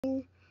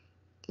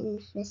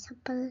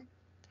invisible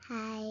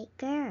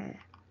tiger.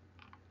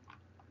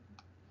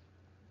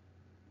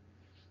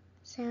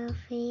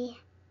 Sophie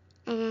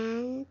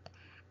and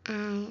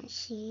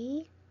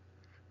she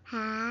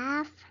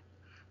have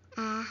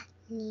a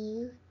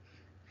new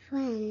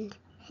friend.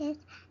 His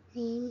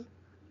name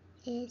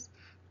is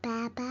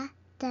Baba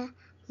the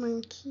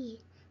monkey.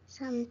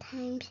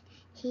 Sometimes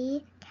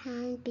he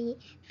can be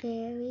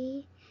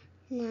very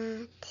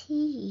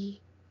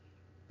naughty,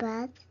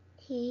 but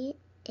he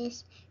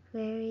is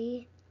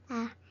a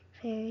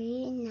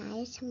very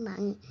nice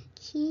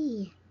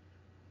monkey.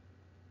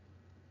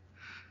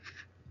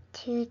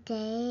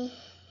 Today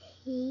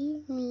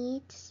he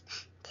meets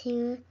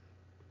two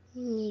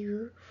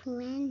new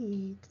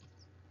friends.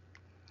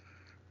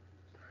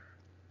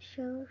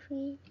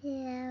 Sophie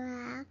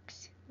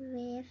walks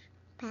with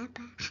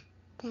Papa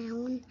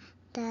down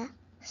the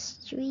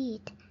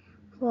street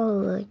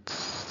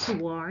towards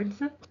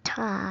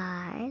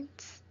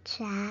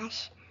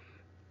Josh's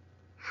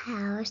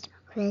house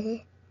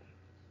with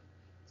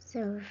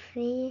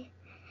Sophie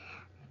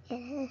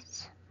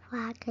is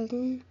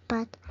walking,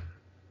 but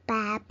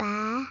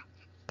Baba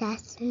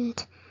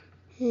doesn't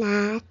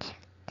not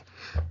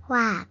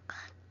walk.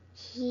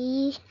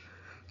 He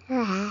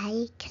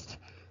likes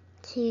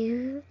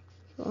to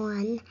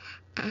run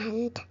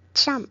and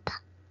jump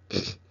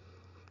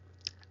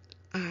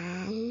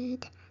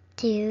and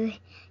do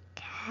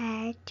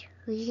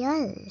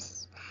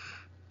cartwheels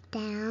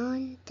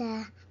down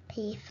the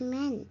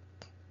pavement.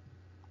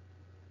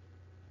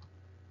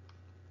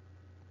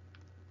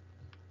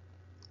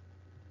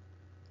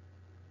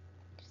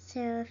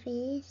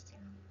 Sophie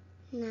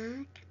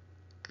knocked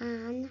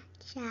on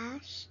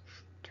Josh's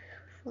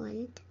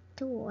front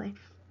door.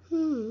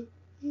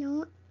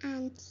 No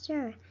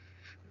answer.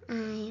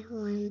 I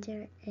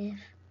wonder if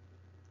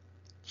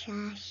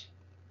Josh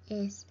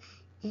is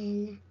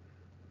in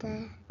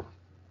the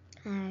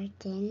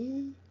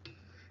garden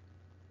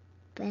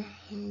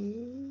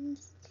behind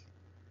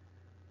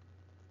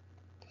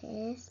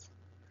his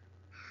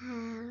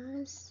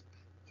house.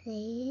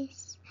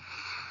 Says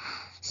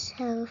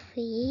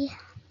Sophie.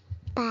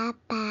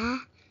 Baba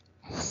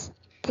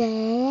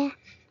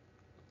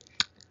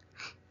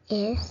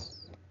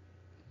is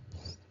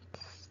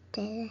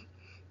still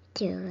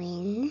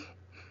doing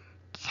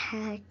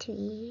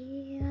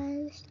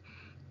cartwheels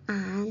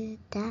on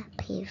the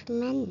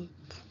pavement.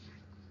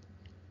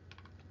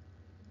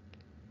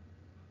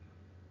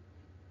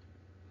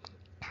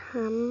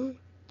 Come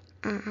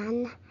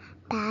on,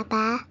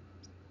 Baba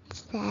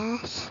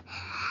says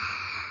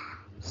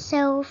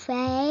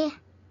Sophie.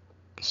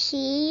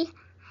 She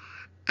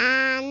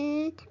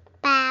and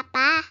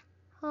Baba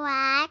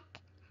walk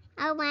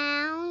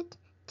around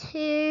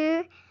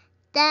to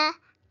the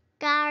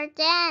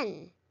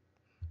garden.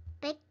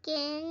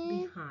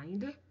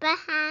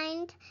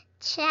 Behind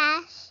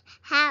Josh's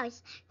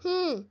house.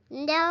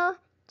 No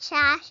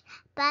Josh,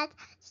 but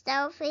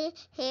Sophie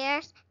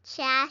hears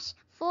Josh's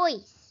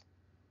voice.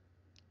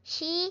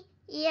 She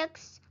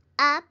looks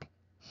up.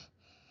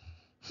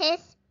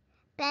 His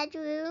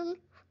bedroom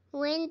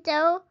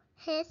window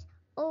is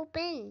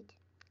opened.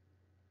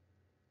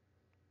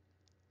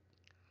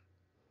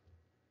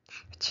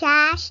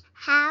 Josh's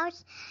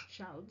house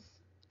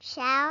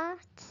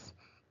shouts.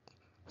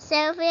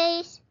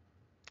 Sophie's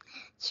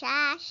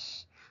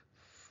Josh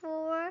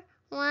for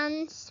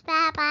once.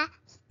 Baba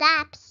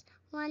stops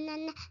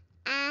running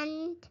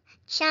and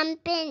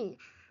jumping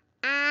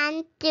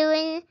and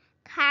doing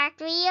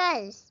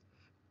cartwheels.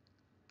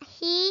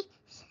 He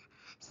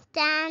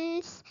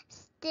stands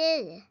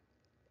still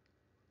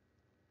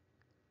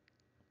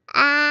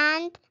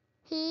and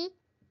he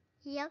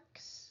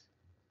looks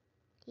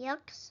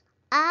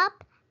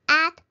up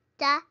at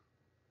the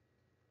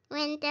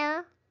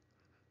window.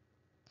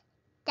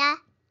 The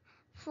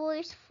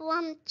voice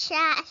from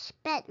Josh's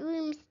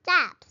bedroom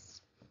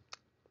stops.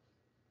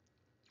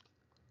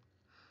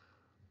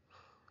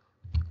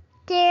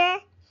 There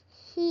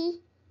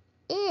he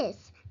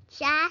is.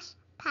 Josh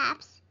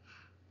pops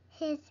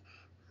his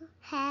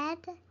head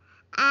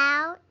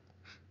out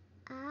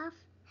of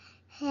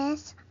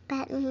his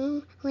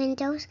bedroom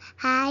windows.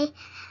 Hi,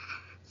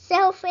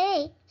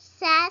 Sophie,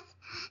 says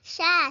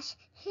Josh.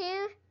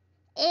 Who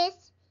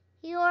is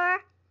your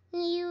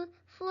new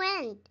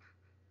friend?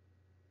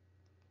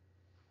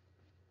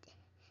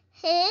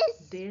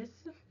 This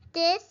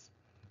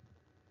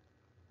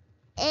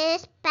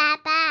is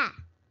Baba.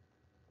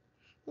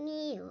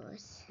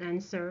 News.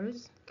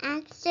 Answers.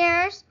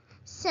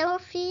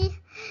 Sophie,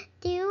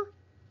 do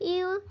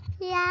you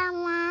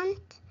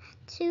want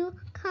to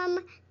come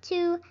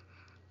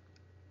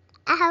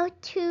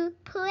out to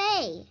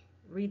play?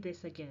 Read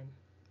this again.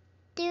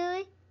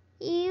 Do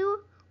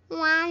you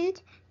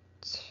want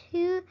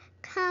to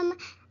come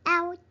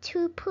out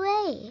to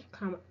play?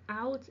 Come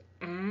out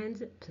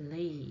and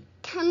play.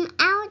 Come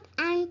out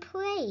and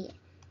play.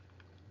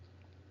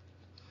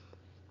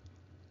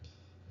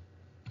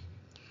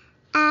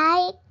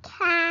 I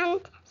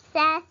can't,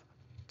 says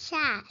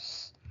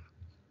Josh.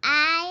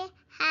 I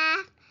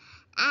have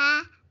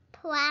a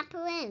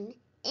problem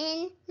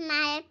in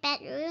my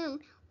bedroom.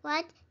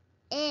 What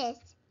is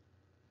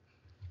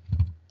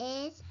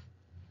it?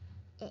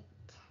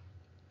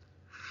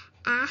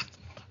 Asked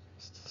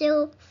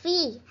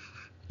Sophie.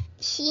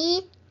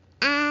 She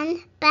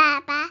and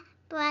Baba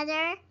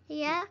brother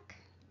look.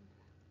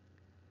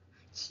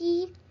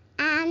 She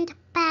and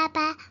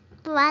Baba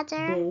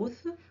brother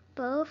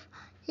both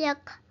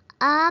look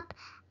up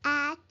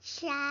at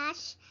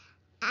Josh.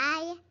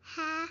 I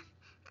have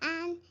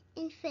an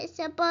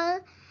invisible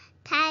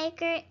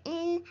tiger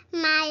in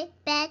my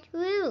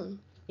bedroom.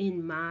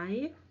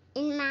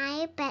 In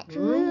my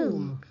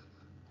bedroom.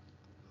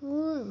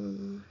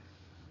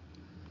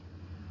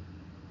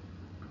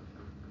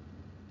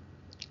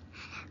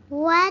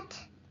 What?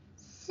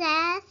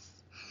 Says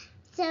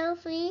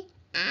Sophie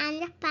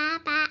and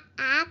Papa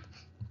at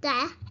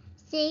the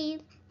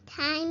same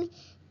time.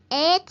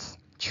 It's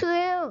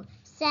true,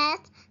 says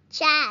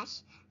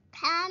Josh.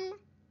 Come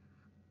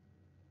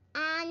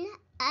on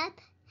up.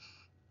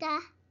 The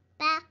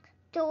back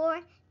door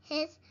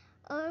is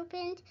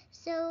opened,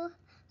 so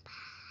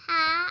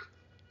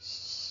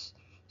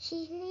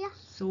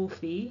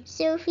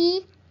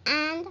Sophie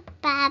and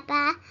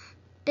Baba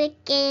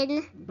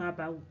begin.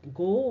 Baba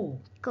go.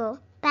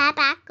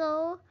 Baba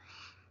go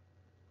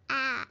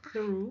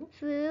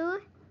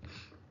Through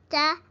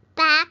the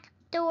back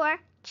door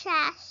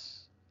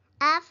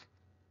of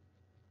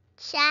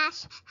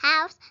Josh's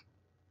house.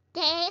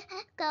 They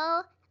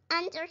go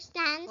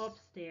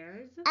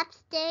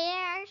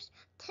upstairs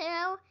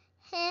to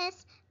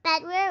his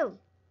bedroom.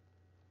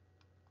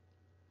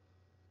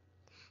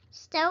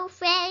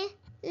 Sophie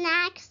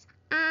knocks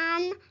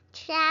on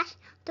Josh's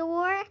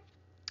door.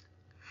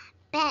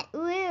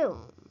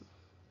 Bedroom.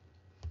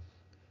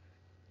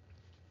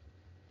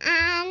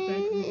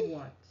 bedroom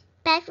what?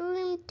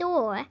 Bedroom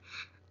door.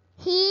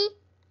 He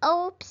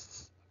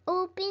opens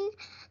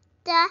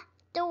the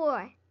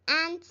door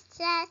and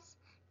says,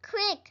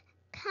 "Quick,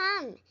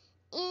 come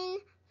in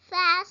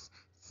fast."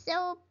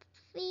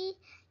 Sophie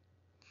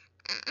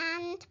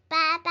and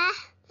Baba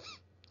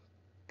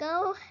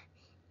go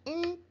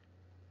into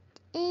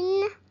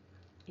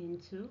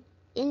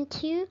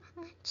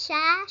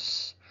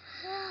Josh's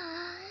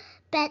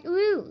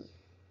bedroom.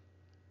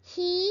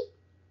 He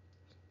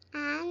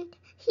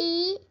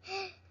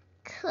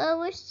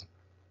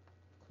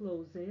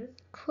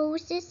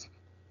closes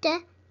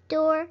the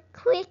door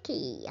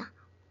quickly.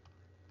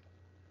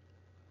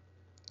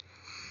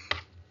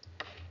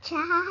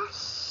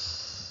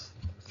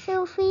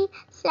 Sophie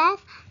says,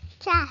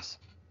 "Josh,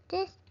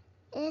 this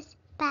is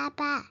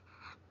Baba.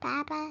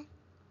 Baba,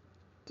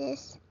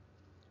 this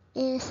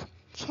is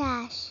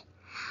Josh."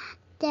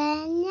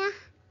 Then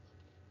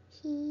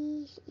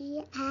he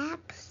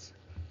asks,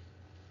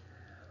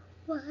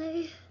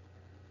 "Why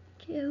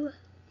do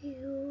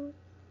you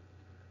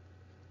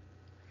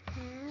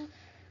have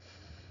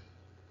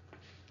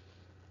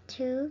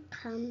to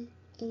come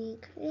in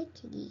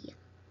quickly?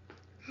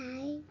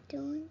 I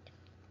don't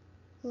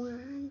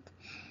want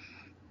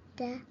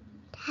the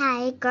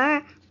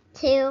tiger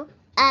to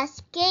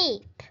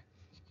escape."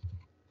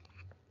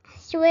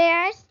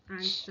 Swears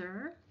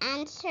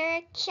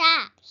answer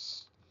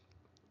Josh.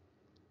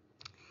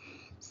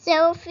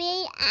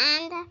 Sophie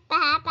and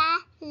Baba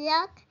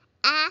look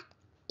at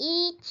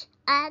each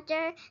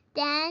other.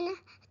 Then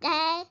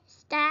they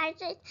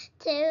started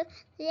to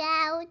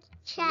laugh.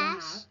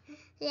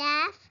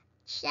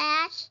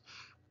 Josh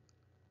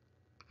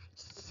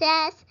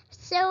says,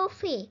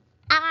 "Sophie,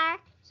 are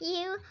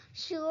you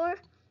sure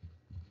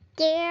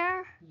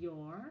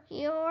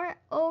you're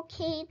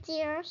okay?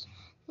 There's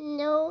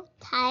no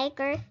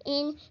tiger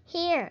in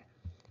here."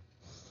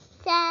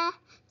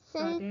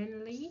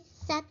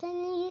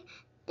 Suddenly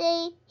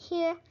they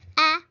hear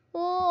a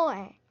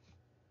roar.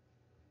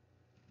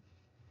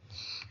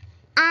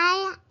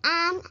 "I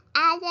am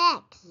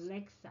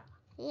Alexa,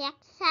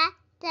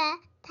 the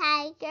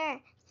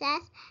tiger,"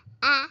 says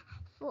a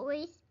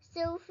voice.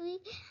 Sophie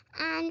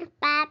and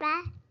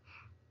Baba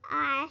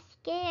are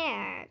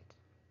scared.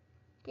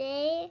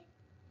 They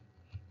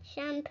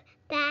jump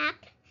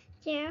back,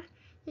 their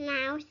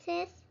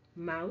mouths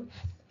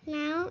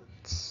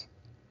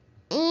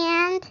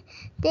and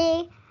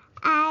their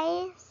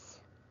eyes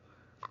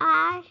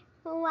are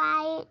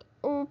wide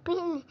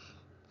open.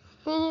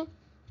 She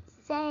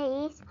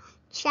says,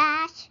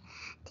 "Josh,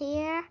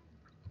 there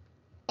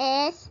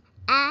is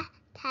a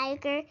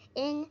tiger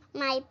in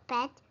my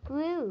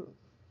bedroom."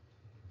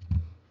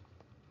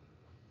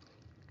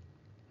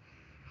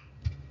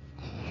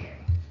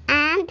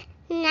 "And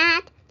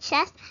not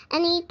just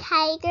any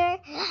tiger,"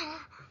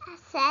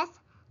 says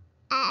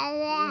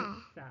Alexa.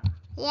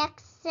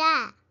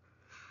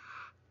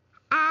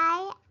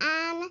 "I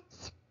am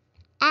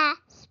a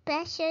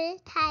special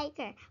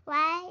tiger."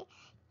 "Why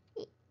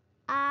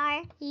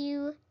are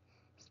you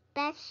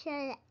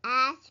special?"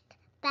 asked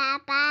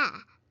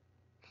Baba.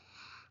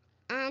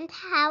 "And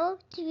how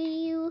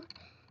do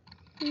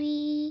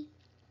we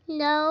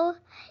know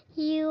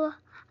you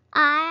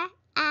are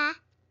a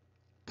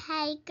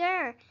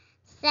tiger?"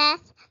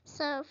 says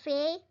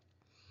Sophie.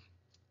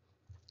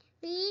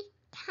 "We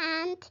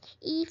can't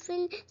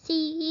even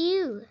see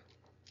you.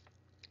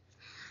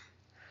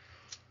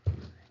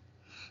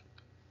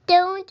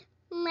 Don't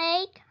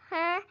make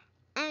her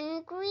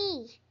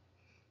angry,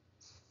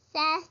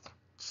 says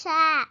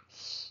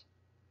Trash.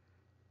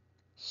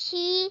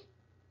 She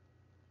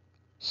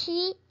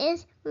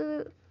is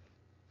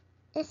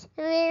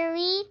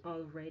very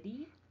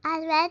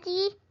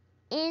Already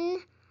in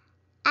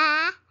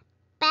a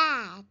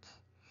bad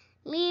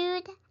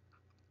mood.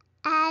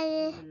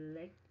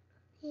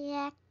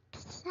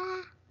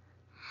 Alexa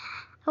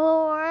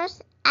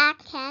roars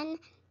again.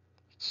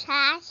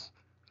 Trash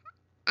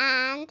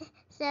and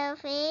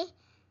Sophie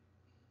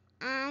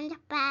and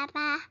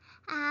Baba,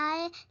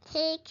 I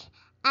take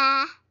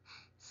a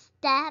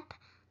step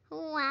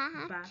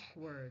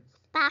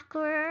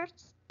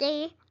backwards.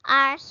 They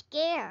are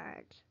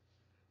scared.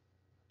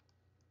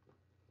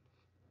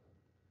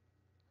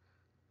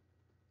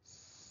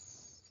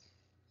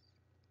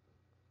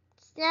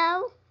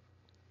 So,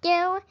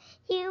 do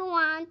you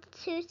want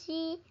to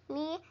see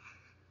me?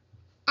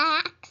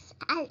 Asks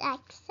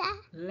Alexa.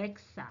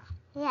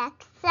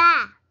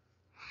 Alexa,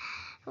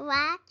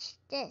 watch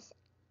this.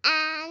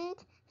 And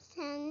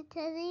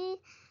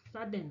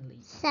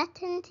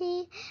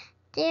suddenly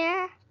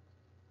there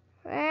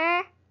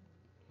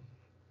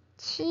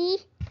she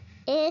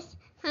is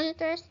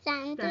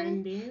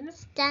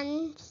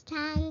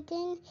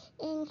standing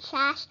in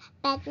Trash's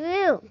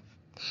bedroom.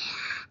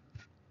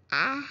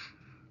 A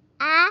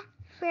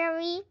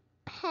very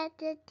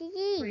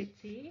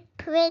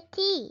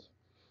pretty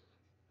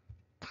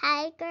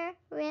tiger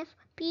with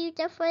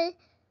beautiful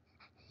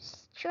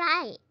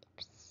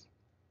stripes.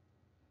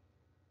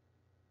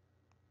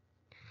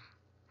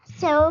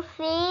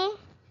 Sophie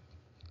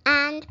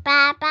and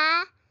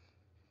Baba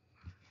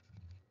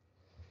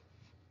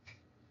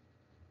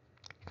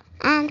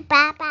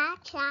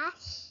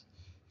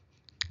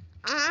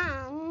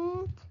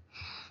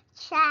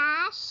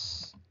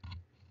Trash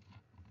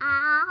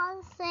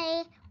all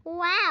say,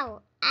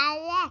 wow,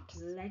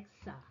 Alexa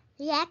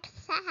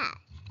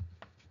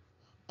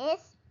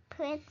is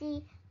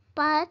pretty,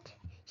 but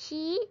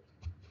she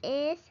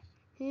is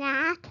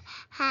not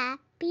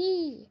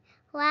happy.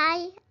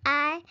 Why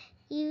are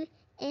you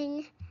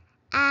in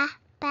a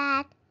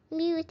bad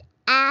mood?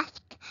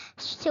 Asked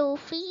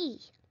Sophie.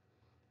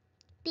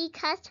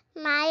 Because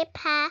my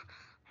paw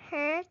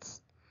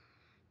hurts.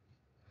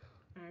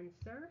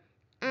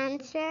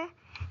 Answer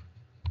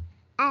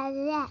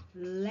Alexa.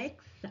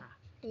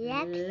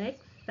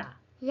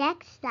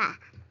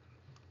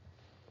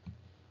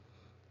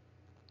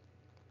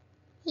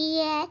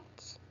 Let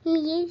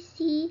me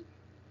see,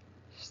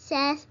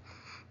 says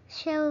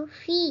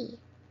Sophie.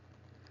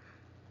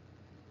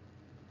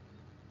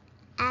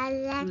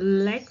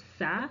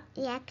 Alexa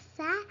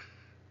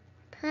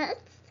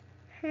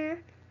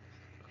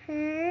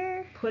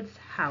puts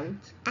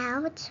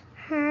out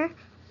her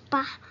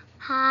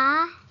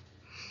paw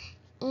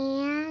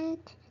and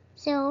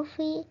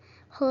Sophie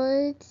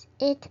holds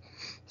it.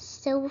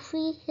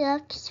 Sophie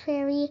looks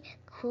very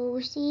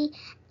cozy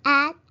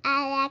at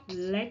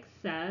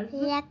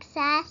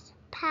Alexa's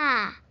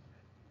paw.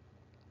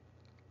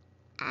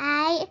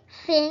 I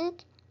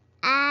think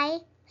I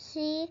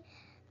see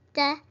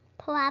the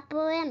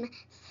problem,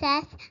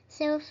 says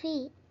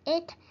Sophie.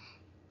 It's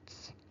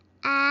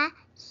a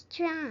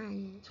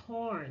torn.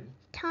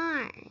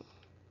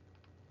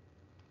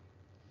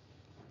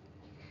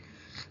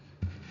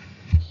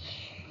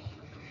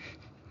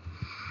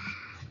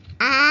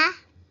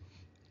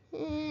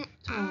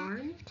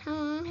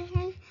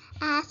 Torn,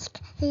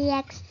 asked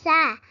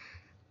Alexa.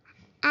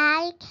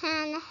 I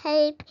can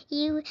help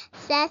you,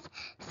 says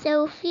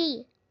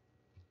Sophie.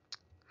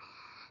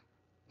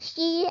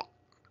 She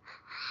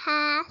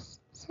has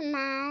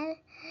small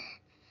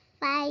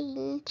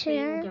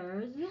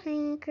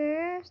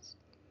fingers,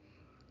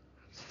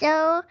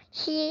 so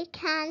she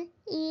can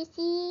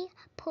easily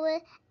pull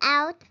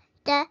out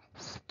the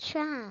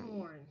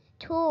torn.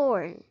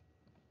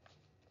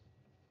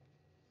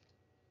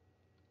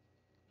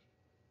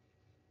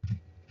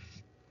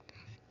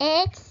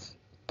 Is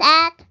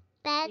that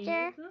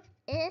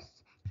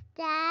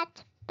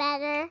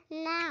better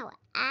now?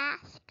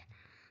 Asked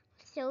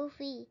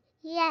Sophie.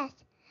 Yes.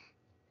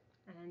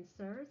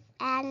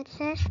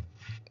 Answers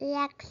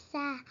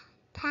Alexa.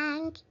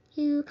 Thank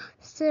you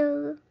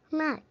so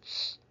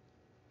much.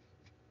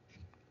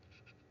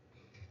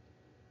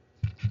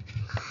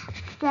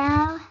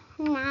 So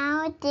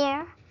now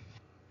there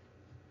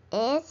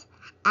is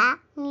a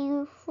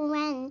new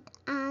friend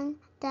on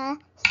the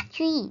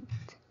street.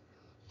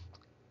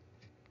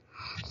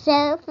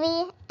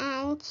 Sophie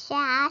and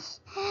Josh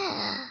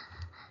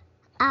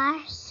are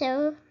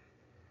so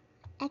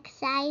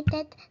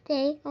excited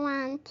they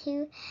want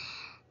to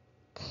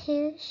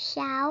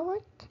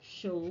show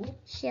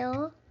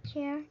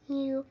their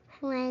new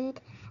friend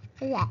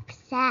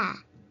Alexa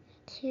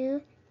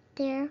to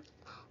their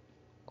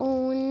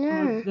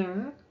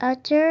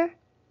other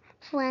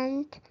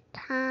friend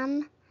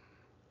Tom.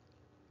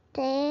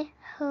 They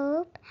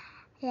hope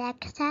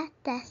Alexa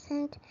does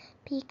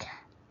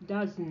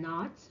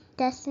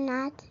does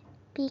not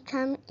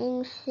become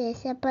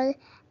invisible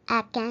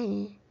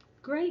again.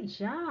 Great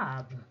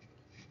job.